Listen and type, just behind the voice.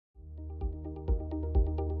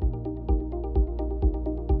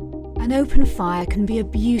An open fire can be a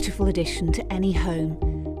beautiful addition to any home,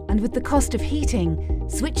 and with the cost of heating,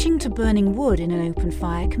 switching to burning wood in an open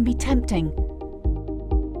fire can be tempting.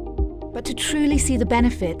 But to truly see the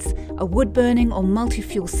benefits, a wood-burning or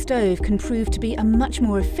multi-fuel stove can prove to be a much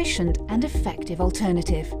more efficient and effective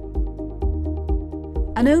alternative.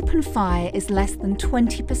 An open fire is less than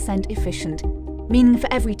 20% efficient, meaning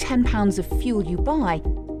for every £10 of fuel you buy,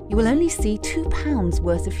 you will only see £2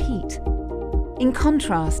 worth of heat. In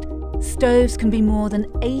contrast, stoves can be more than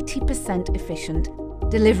 80% efficient,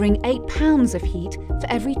 delivering £8 of heat for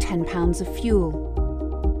every £10 of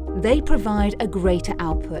fuel. They provide a greater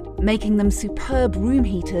output, making them superb room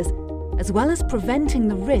heaters, as well as preventing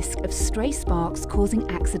the risk of stray sparks causing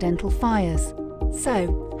accidental fires.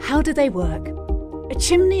 So, how do they work? A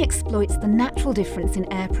chimney exploits the natural difference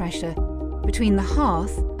in air pressure between the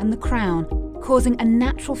hearth and the crown, causing a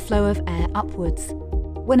natural flow of air upwards.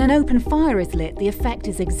 When an open fire is lit, the effect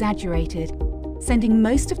is exaggerated, sending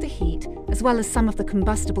most of the heat, as well as some of the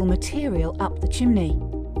combustible material, up the chimney.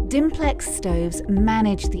 Dimplex stoves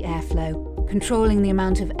manage the airflow, controlling the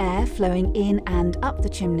amount of air flowing in and up the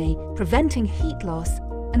chimney, preventing heat loss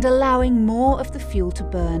and allowing more of the fuel to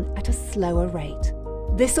burn at a slower rate.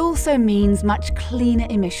 This also means much cleaner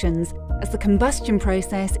emissions, as the combustion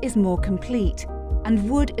process is more complete, and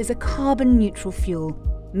wood is a carbon-neutral fuel,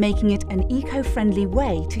 making it an eco-friendly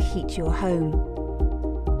way to heat your home.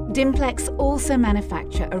 Dimplex also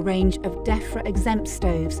manufacture a range of DEFRA-exempt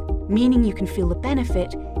stoves, meaning you can feel the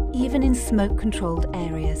benefit even in smoke-controlled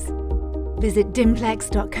areas. Visit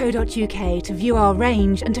dimplex.co.uk to view our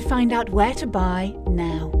range and to find out where to buy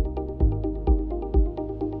now.